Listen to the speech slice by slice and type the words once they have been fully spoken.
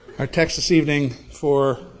Our text this evening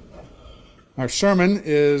for our sermon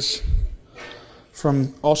is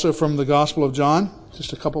also from the Gospel of John,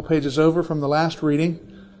 just a couple pages over from the last reading.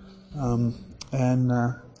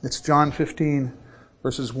 It's John 15,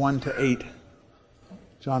 verses 1 to 8.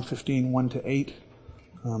 John 15, 1 to 8.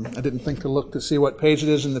 I didn't think to look to see what page it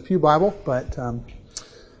is in the Pew Bible, but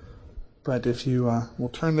if you will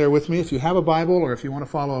turn there with me, if you have a Bible or if you want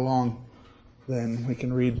to follow along, then we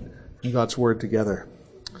can read God's Word together.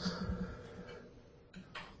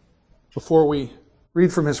 Before we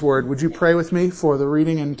read from His Word, would you pray with me for the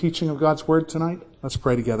reading and teaching of God's Word tonight? Let's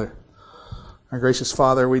pray together. Our gracious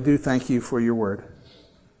Father, we do thank you for your Word.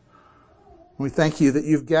 We thank you that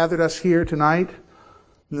you've gathered us here tonight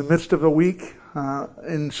in the midst of a week,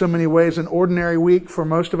 in so many ways an ordinary week for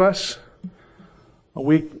most of us, a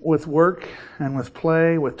week with work and with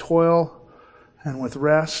play, with toil and with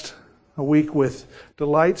rest, a week with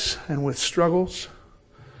delights and with struggles.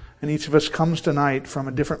 And each of us comes tonight from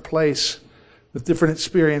a different place with different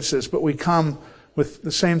experiences, but we come with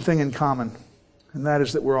the same thing in common, and that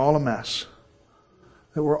is that we're all a mess,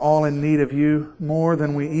 that we're all in need of you more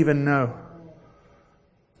than we even know.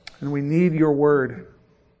 And we need your word,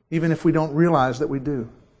 even if we don't realize that we do.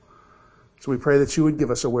 So we pray that you would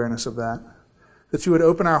give us awareness of that you would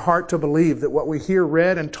open our heart to believe that what we hear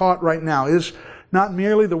read and taught right now is not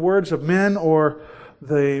merely the words of men or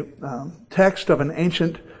the text of an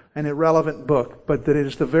ancient and irrelevant book, but that it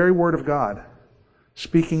is the very Word of God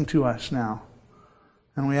speaking to us now.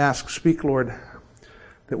 And we ask, speak, Lord,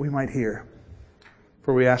 that we might hear.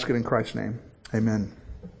 For we ask it in Christ's name. Amen.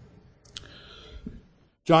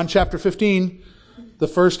 John chapter 15, the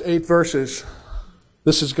first 8 verses.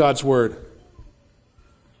 This is God's Word.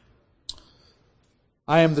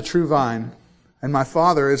 I am the true vine, and my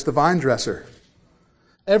Father is the vine dresser.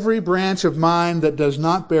 Every branch of mine that does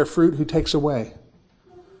not bear fruit, He takes away.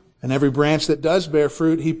 And every branch that does bear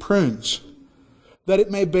fruit, He prunes, that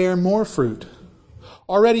it may bear more fruit.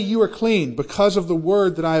 Already you are clean because of the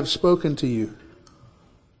word that I have spoken to you.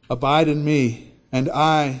 Abide in me, and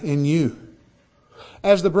I in you.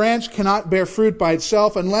 As the branch cannot bear fruit by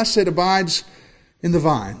itself unless it abides in the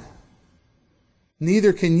vine,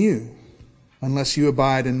 neither can you unless you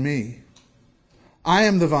abide in me. I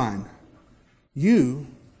am the vine. You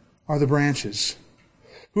are the branches.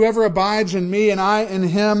 Whoever abides in me and I in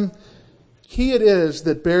him, he it is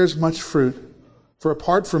that bears much fruit. For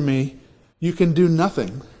apart from me, you can do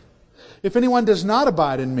nothing. If anyone does not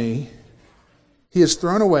abide in me, he is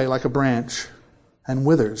thrown away like a branch and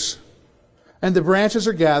withers. And the branches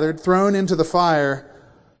are gathered, thrown into the fire,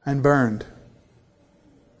 and burned.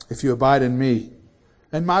 If you abide in me,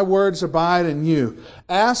 and my words abide in you,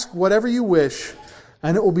 ask whatever you wish,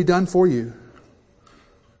 and it will be done for you.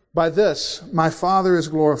 By this my Father is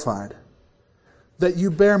glorified, that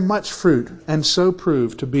you bear much fruit, and so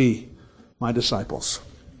prove to be my disciples.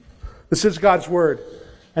 This is God's Word,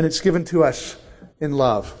 and it's given to us in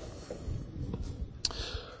love.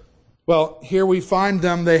 Well, here we find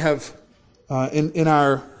them. They have, in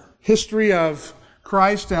our history of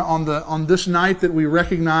Christ, on this night that we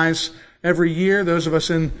recognize every year, those of us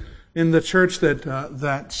in the church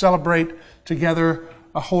that celebrate together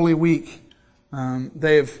a Holy Week,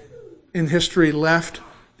 they have in history left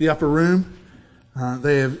the upper room.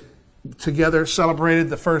 They have together celebrated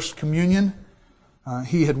the first communion.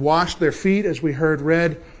 He had washed their feet, as we heard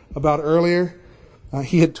read about earlier.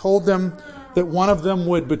 He had told them that one of them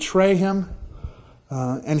would betray him,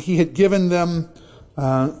 and he had given them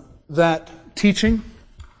that teaching,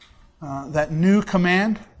 that new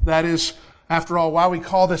command. That is, after all, why we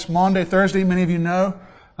call this Maundy Thursday. Many of you know,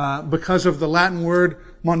 because of the Latin word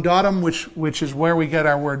mandatum, which is where we get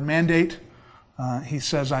our word mandate. He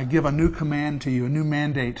says, I give a new command to you, a new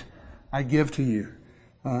mandate I give to you.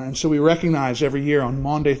 And so we recognize every year on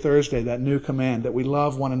Maundy Thursday that new command, that we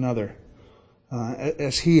love one another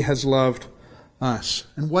as He has loved us.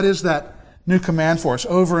 And what is that new command for us?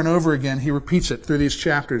 Over and over again, He repeats it through these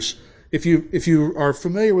chapters. If you are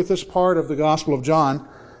familiar with this part of the Gospel of John,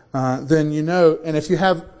 then you know, and if you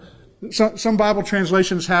have, some Bible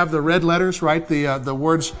translations have the red letters, right? The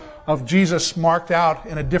words of Jesus marked out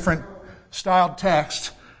in a different styled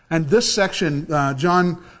text. And this section,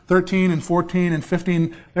 John 13 and 14 and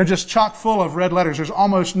 15, they're just chock full of red letters. There's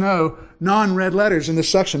almost no non-red letters in this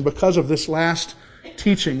section because of this last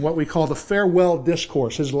teaching, what we call the farewell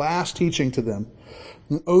discourse, His last teaching to them.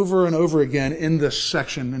 Over and over again in this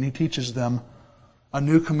section, and He teaches them a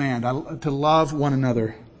new command, to love one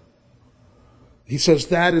another. He says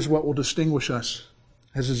that is what will distinguish us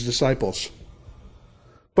as His disciples.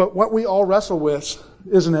 But what we all wrestle with,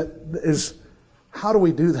 isn't it, is how do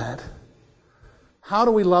we do that? How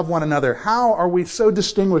do we love one another? How are we so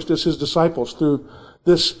distinguished as his disciples through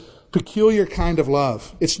this peculiar kind of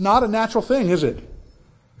love? It's not a natural thing, is it?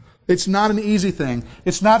 It's not an easy thing.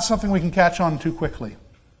 It's not something we can catch on too quickly.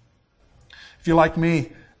 If you're like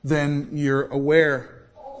me, then you're aware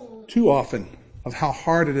too often of how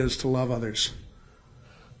hard it is to love others.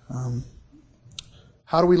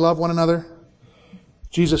 How do we love one another?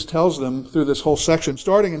 Jesus tells them through this whole section,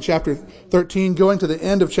 starting in chapter 13, going to the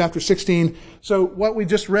end of chapter 16. So what we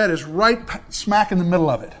just read is right smack in the middle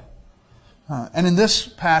of it. And in this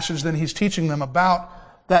passage, then he's teaching them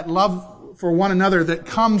about that love for one another that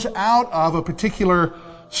comes out of a particular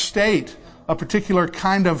state, a particular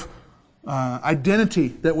kind of identity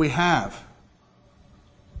that we have.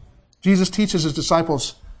 Jesus teaches his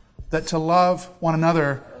disciples that to love one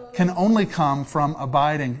another can only come from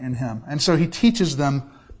abiding in him. And so he teaches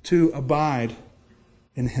them to abide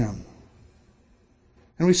in him.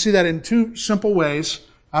 And we see that in two simple ways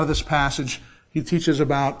out of this passage. He teaches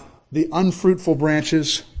about the unfruitful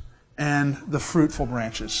branches and the fruitful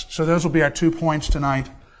branches. So those will be our 2 points tonight.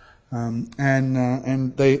 I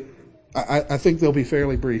think they'll be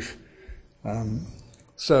fairly brief. The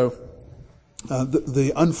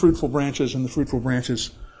unfruitful branches and the fruitful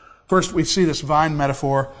branches. First, we see this vine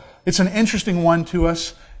metaphor. It's an interesting one to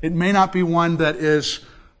us. It may not be one that is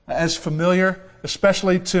as familiar,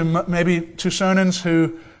 especially to maybe Tucsonans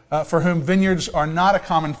for whom vineyards are not a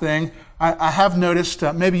common thing. I have noticed,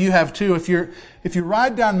 maybe you have too, if you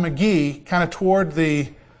ride down McGee, kind of toward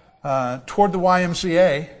the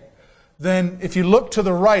YMCA, then if you look to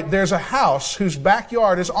the right, there's a house whose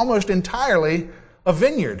backyard is almost entirely a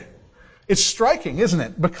vineyard. It's striking, isn't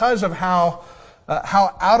it? Because of how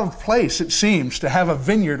out of place it seems to have a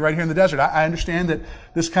vineyard right here in the desert. I understand that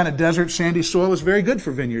this kind of desert, sandy soil is very good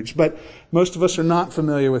for vineyards, but most of us are not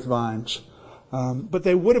familiar with vines. But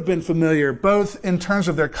they would have been familiar both in terms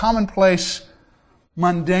of their commonplace,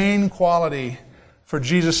 mundane quality for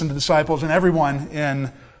Jesus and the disciples and everyone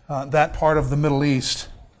in that part of the Middle East.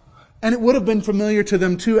 And it would have been familiar to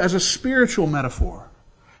them too as a spiritual metaphor,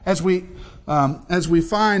 as we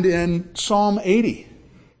find in Psalm 80.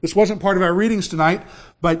 This wasn't part of our readings tonight,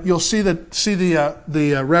 but you'll see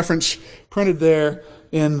the reference printed there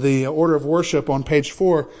in the order of worship on page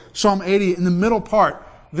 4. Psalm 80, in the middle part,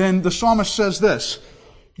 then the psalmist says this,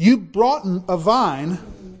 "You brought a vine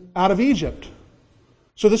out of Egypt."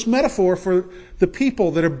 So this metaphor for the people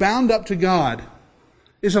that are bound up to God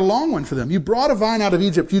is a long one for them. You brought a vine out of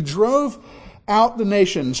Egypt. You drove out the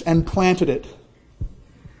nations and planted it.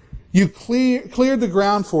 You cleared the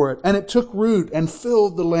ground for it, and it took root and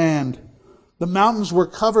filled the land. The mountains were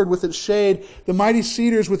covered with its shade, the mighty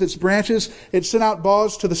cedars with its branches. It sent out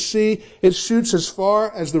boughs to the sea. Its shoots as far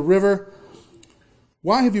as the river.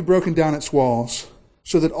 Why have you broken down its walls,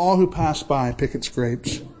 so that all who pass by pick its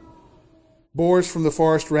grapes? Boars from the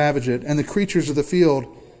forest ravage it, and the creatures of the field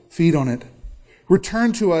feed on it.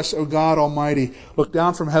 Return to us, O God Almighty. Look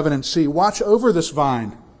down from heaven and see. Watch over this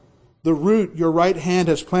vine. The root your right hand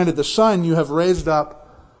has planted, the son you have raised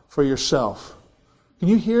up for yourself. Can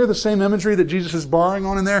you hear the same imagery that Jesus is borrowing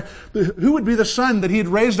on in there? Who would be the son that he had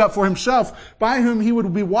raised up for himself, by whom he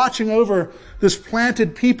would be watching over this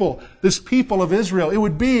planted people, this people of Israel? It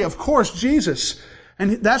would be, of course, Jesus.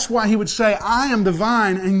 And that's why he would say, I am the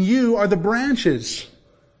vine and you are the branches.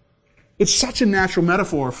 It's such a natural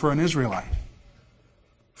metaphor for an Israelite,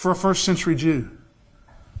 for a first century Jew.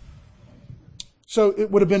 So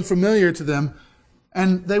it would have been familiar to them,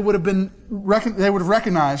 and they would have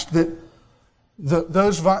recognized that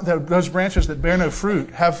those branches that bear no fruit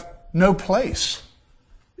have no place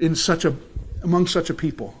among such a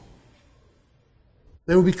people.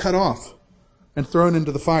 They would be cut off and thrown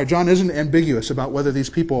into the fire. John isn't ambiguous about whether these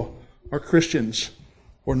people are Christians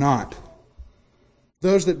or not.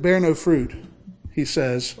 Those that bear no fruit, he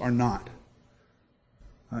says, are not.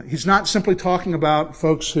 He's not simply talking about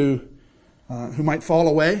folks who might fall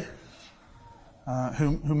away,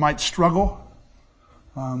 who might struggle,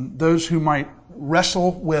 those who might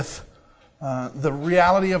wrestle with the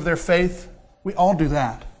reality of their faith. We all do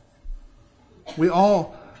that. We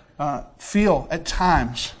all feel at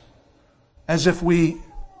times as if we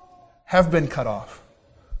have been cut off,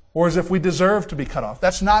 or as if we deserve to be cut off.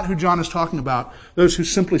 That's not who John is talking about, those who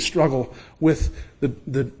simply struggle with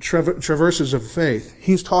the traverses of faith.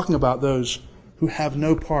 He's talking about those who have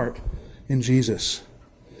no part in Jesus.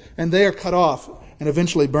 And they are cut off and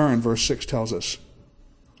eventually burned, verse 6 tells us.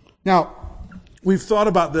 Now, we've thought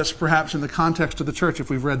about this perhaps in the context of the church if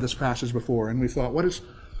we've read this passage before, and we thought, what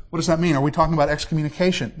does that mean? Are we talking about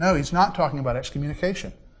excommunication? No, he's not talking about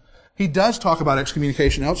excommunication. he does talk about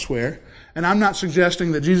excommunication elsewhere, and I'm not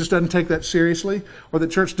suggesting that Jesus doesn't take that seriously or that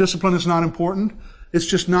church discipline is not important. It's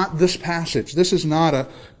just not this passage. This is not a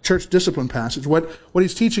church discipline passage. What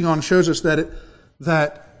he's teaching on shows us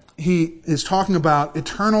that he is talking about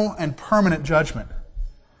eternal and permanent judgment.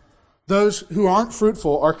 Those who aren't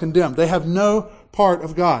fruitful are condemned. They have no part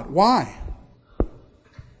of God. Why?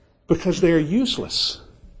 Because they are useless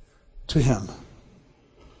to him.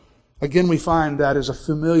 Again, we find that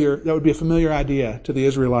would be a familiar idea to the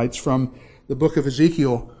Israelites from the book of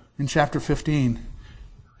Ezekiel in chapter 15.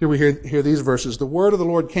 Here we hear these verses. The word of the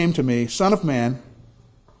Lord came to me, Son of man,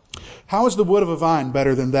 how is the wood of a vine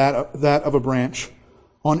better than that of a branch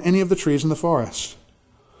on any of the trees in the forest?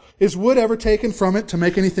 Is wood ever taken from it to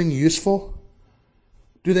make anything useful?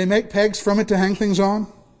 Do they make pegs from it to hang things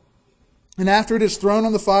on? And after it is thrown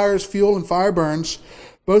on the fire as fuel and fire burns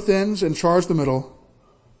both ends and chars the middle,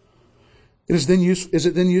 is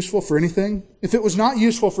it then useful for anything? If it was not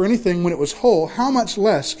useful for anything when it was whole, how much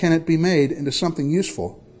less can it be made into something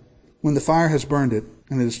useful when the fire has burned it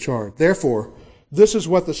and it is charred? Therefore, this is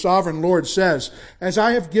what the sovereign Lord says. As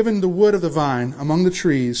I have given the wood of the vine among the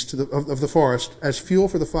trees of the forest as fuel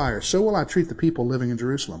for the fire, so will I treat the people living in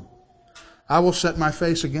Jerusalem. I will set my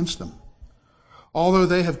face against them. Although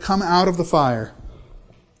they have come out of the fire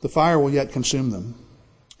will yet consume them.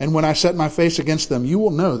 And when I set my face against them, you will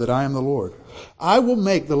know that I am the Lord. I will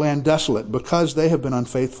make the land desolate because they have been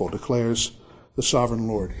unfaithful, declares the sovereign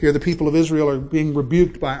Lord. Here the people of Israel are being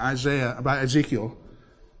rebuked by Ezekiel,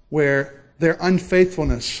 where their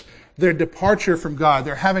unfaithfulness, their departure from God,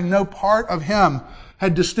 their having no part of him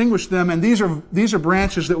had distinguished them, and these are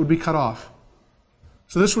branches that would be cut off.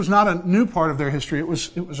 So this was not a new part of their history. It was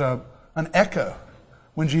an echo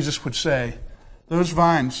when Jesus would say, those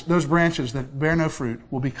vines, those branches that bear no fruit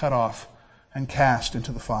will be cut off and cast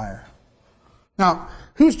into the fire. Now,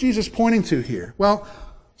 who's Jesus pointing to here? Well,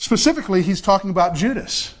 specifically, he's talking about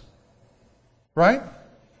Judas, right?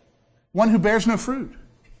 One who bears no fruit.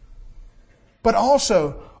 But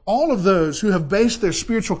also, all of those who have based their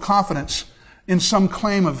spiritual confidence in some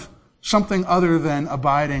claim of something other than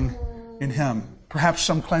abiding in him. Perhaps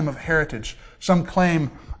some claim of heritage, some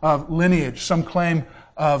claim of lineage, some claim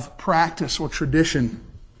of practice or tradition.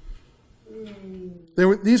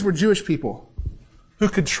 These were Jewish people who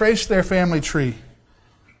could trace their family tree,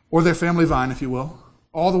 or their family vine, if you will,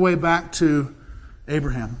 all the way back to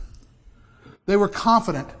Abraham. They were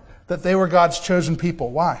confident that they were God's chosen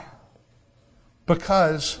people. Why?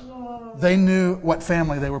 Because they knew what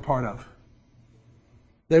family they were part of.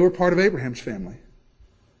 They were part of Abraham's family.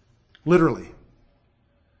 Literally.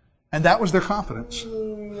 And that was their confidence.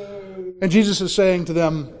 And Jesus is saying to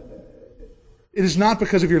them, it is not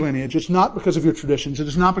because of your lineage, it's not because of your traditions, it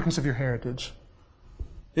is not because of your heritage.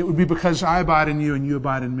 It would be because I abide in you and you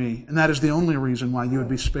abide in me. And that is the only reason why you would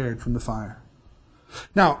be spared from the fire.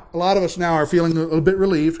 Now, a lot of us now are feeling a little bit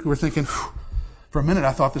relieved. We're thinking, for a minute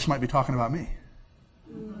I thought this might be talking about me.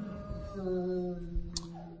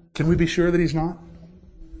 Can we be sure that he's not?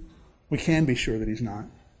 We can be sure that he's not.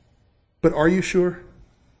 But are you sure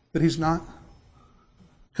that he's not?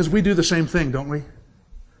 Because we do the same thing, don't we?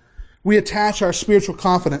 We attach our spiritual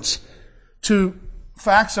confidence to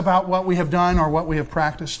facts about what we have done or what we have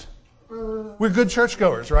practiced. We're good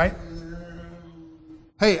churchgoers, right?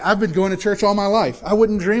 Hey, I've been going to church all my life. I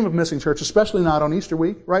wouldn't dream of missing church, especially not on Easter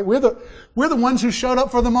week, right? We're the ones who showed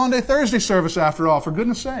up for the Maundy Thursday service after all, for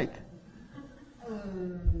goodness sake.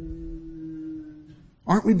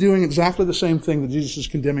 Aren't we doing exactly the same thing that Jesus is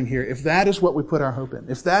condemning here? If that is what we put our hope in,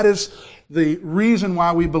 if that is the reason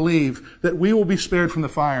why we believe that we will be spared from the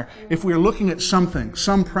fire, if we are looking at something,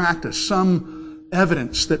 some practice, some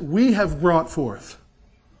evidence that we have brought forth,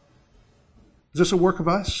 is this a work of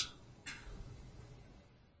us?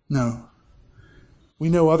 No. We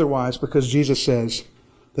know otherwise because Jesus says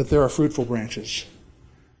that there are fruitful branches,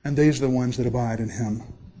 and these are the ones that abide in him.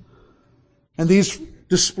 And these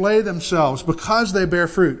display themselves because they bear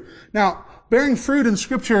fruit. Now, bearing fruit in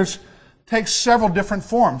Scriptures takes several different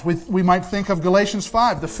forms. We might think of Galatians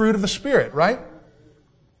 5, the fruit of the Spirit, right?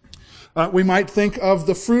 We might think of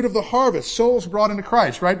the fruit of the harvest, souls brought into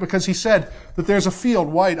Christ, right? Because he said that there's a field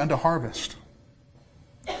white unto harvest.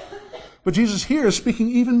 But Jesus here is speaking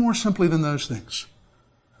even more simply than those things.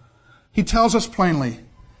 He tells us plainly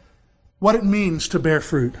what it means to bear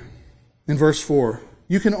fruit. In verse 4,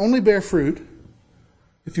 you can only bear fruit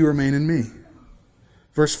if you remain in me.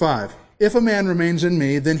 Verse 5, if a man remains in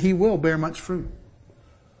me, then he will bear much fruit.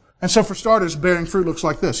 And so for starters, bearing fruit looks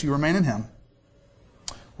like this. You remain in him.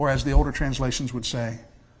 Or as the older translations would say,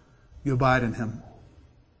 you abide in him.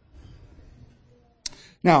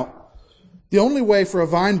 Now, The only way for a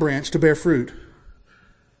vine branch to bear fruit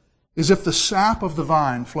is if the sap of the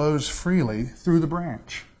vine flows freely through the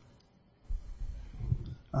branch.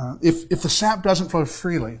 If the sap doesn't flow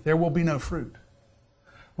freely, there will be no fruit.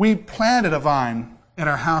 We planted a vine at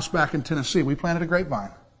our house back in Tennessee. We planted a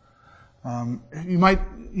grapevine. You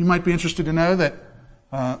might be interested to know that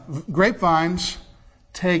grapevines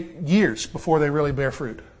take years before they really bear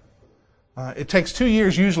fruit. It takes 2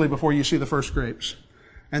 years usually before you see the first grapes.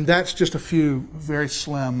 And that's just a few very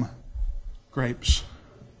slim grapes.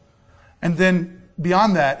 And then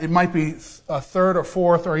beyond that, it might be a third or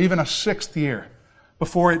fourth or even a sixth year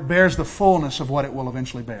before it bears the fullness of what it will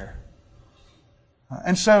eventually bear.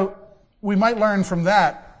 And so we might learn from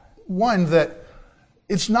that, one, that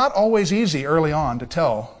it's not always easy early on to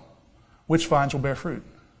tell which vines will bear fruit,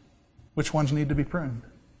 which ones need to be pruned.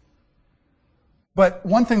 But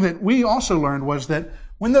one thing that we also learned was that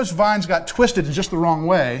when those vines got twisted in just the wrong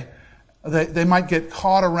way, they might get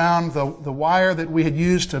caught around the wire that we had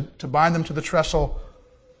used to bind them to the trestle,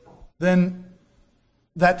 then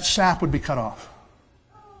that sap would be cut off.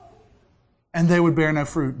 And they would bear no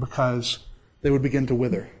fruit because they would begin to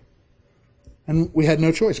wither. And we had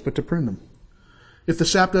no choice but to prune them. If the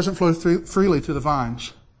sap doesn't flow freely to the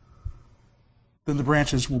vines, then the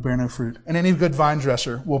branches will bear no fruit. And any good vine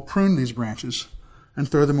dresser will prune these branches and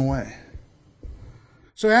throw them away.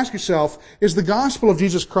 So ask yourself, is the gospel of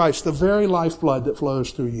Jesus Christ the very lifeblood that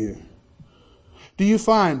flows through you? Do you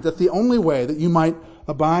find that the only way that you might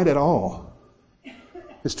abide at all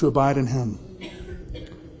is to abide in Him?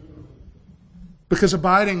 Because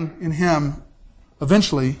abiding in Him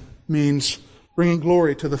eventually means bringing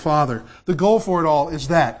glory to the Father. The goal for it all is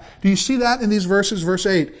that. Do you see that in these verses? Verse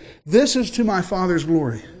 8, this is to my Father's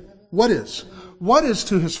glory. What is? What is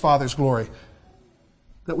to His Father's glory?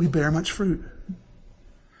 That we bear much fruit.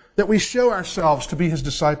 That we show ourselves to be His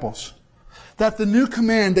disciples. That the new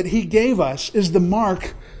command that He gave us is the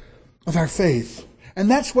mark of our faith.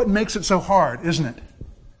 And that's what makes it so hard, isn't it?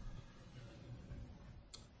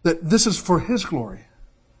 That this is for His glory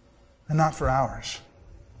and not for ours.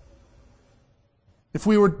 If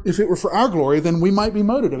it were for our glory, then we might be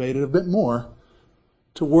motivated a bit more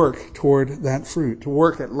to work toward that fruit, to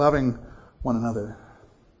work at loving one another.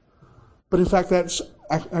 But in fact, that's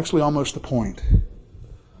actually almost the point.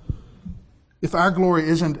 If our glory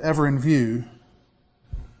isn't ever in view,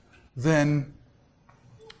 then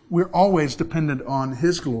we're always dependent on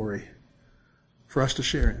His glory for us to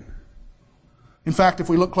share it. In fact, if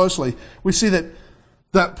we look closely, we see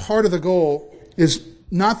that part of the goal is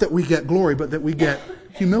not that we get glory, but that we get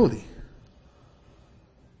humility.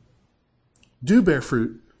 Do bear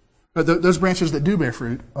fruit. Those branches that do bear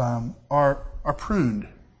fruit are pruned.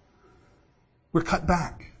 We're cut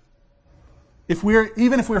back.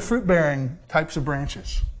 Even if we're fruit-bearing types of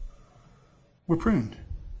branches, we're pruned.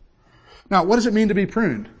 Now, what does it mean to be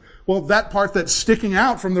pruned? Well, that part that's sticking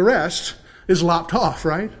out from the rest is lopped off,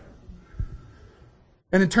 right?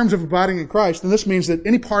 And in terms of abiding in Christ, then this means that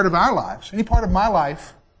any part of our lives, any part of my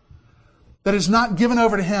life that is not given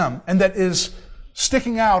over to Him and that is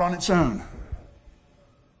sticking out on its own,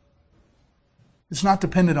 it's not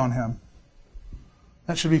dependent on Him,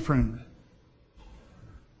 that should be pruned.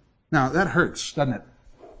 Now, that hurts, doesn't it?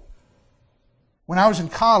 When I was in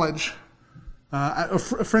college, a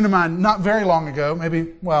friend of mine, not very long ago,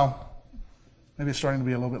 maybe it's starting to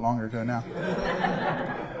be a little bit longer ago now.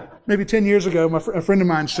 Maybe 10 years ago, a friend of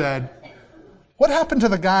mine said, what happened to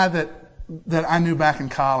the guy that I knew back in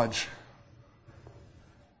college?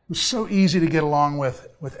 It was so easy to get along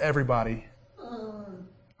with everybody.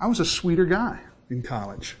 I was a sweeter guy in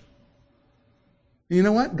college. And you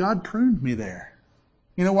know what? God pruned me there.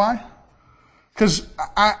 You know why? Because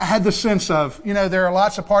I had the sense of, there are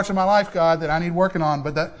lots of parts of my life, God, that I need working on,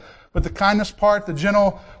 but the kindness part, the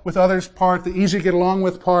gentle with others part, the easy to get along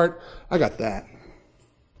with part, I got that.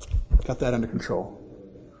 Got that under control.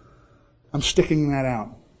 I'm sticking that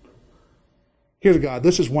out. Here's God,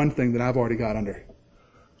 this is one thing that I've already got under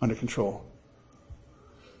control.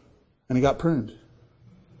 And it got pruned.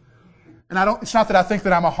 And it's not that I think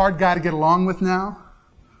that I'm a hard guy to get along with now,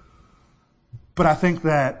 but I think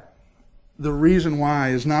that the reason why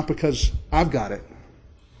is not because I've got it.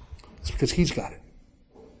 It's because He's got it.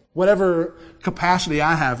 Whatever capacity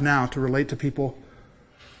I have now to relate to people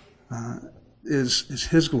is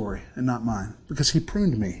His glory and not mine, because He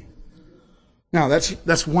pruned me. Now,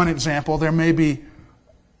 that's one example. There may be,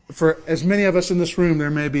 for as many of us in this room, there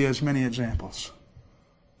may be as many examples.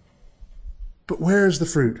 But where is the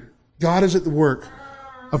fruit? God is at the work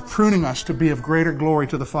of pruning us to be of greater glory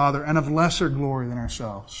to the Father and of lesser glory than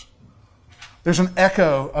ourselves. There's an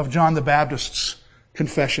echo of John the Baptist's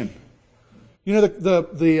confession You know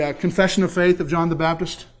the confession of faith of John the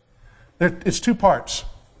Baptist? It's two parts.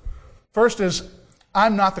 First is,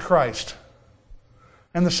 I'm not the Christ.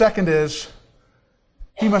 And the second is,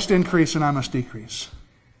 He must increase and I must decrease.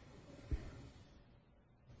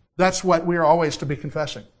 That's what we are always to be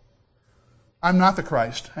confessing. I'm not the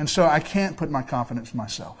Christ, and so I can't put my confidence in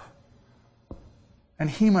myself.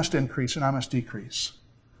 And He must increase and I must decrease.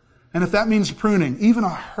 And if that means pruning, even a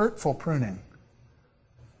hurtful pruning,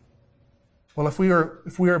 well, if we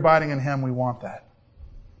are abiding in Him, we want that.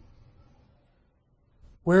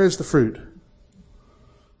 Where is the fruit?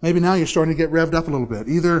 Maybe now you're starting to get revved up a little bit.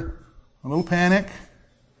 Either a little panic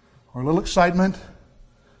or a little excitement.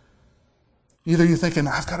 Either you're thinking,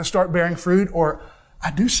 I've got to start bearing fruit, or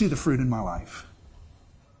I do see the fruit in my life.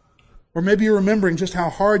 Or maybe you're remembering just how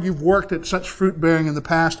hard you've worked at such fruit bearing in the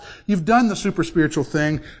past. You've done the super spiritual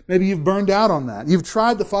thing. Maybe you've burned out on that. You've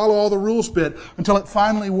tried to follow all the rules bit until it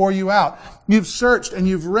finally wore you out. You've searched and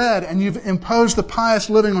you've read and you've imposed the pious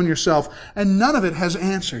living on yourself, and none of it has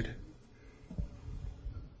answered.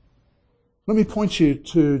 Let me point you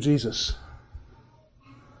to Jesus.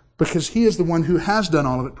 Because He is the one who has done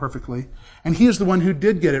all of it perfectly, and He is the one who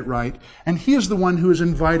did get it right, and He is the one who is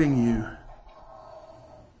inviting you.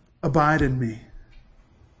 Abide in me,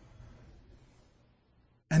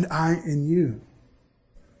 and I in you.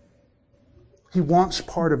 He wants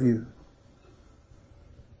part of you.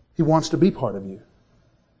 He wants to be part of you.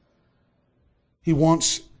 He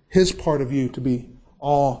wants His part of you to be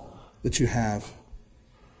all that you have.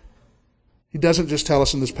 He doesn't just tell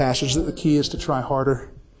us in this passage that the key is to try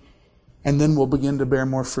harder, and then we'll begin to bear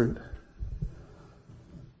more fruit.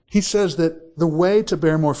 He says that the way to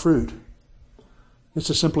bear more fruit is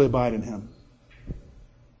to simply abide in Him.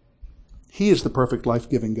 He is the perfect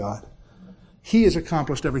life-giving God. He has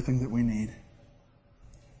accomplished everything that we need.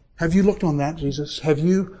 Have you looked on that, Jesus? Have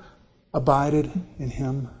you abided in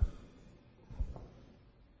Him?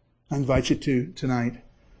 I invite you to tonight,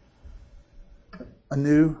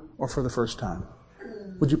 anew or for the first time.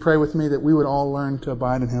 Would you pray with me that we would all learn to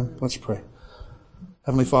abide in Him? Let's pray.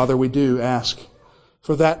 Heavenly Father, we do ask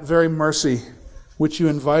for that very mercy which you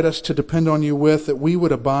invite us to depend on you with, that we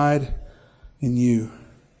would abide in you.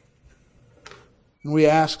 And we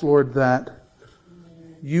ask, Lord, that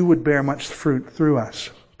you would bear much fruit through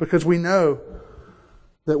us, because we know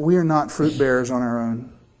that we are not fruit bearers on our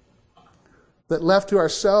own. That left to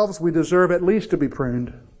ourselves, we deserve at least to be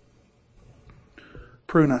pruned.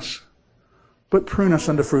 Prune us, but prune us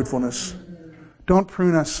unto fruitfulness. Don't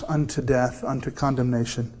prune us unto death, unto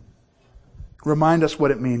condemnation. Remind us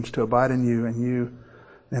what it means to abide in you and you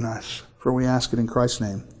in us. For we ask it in Christ's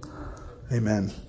name. Amen.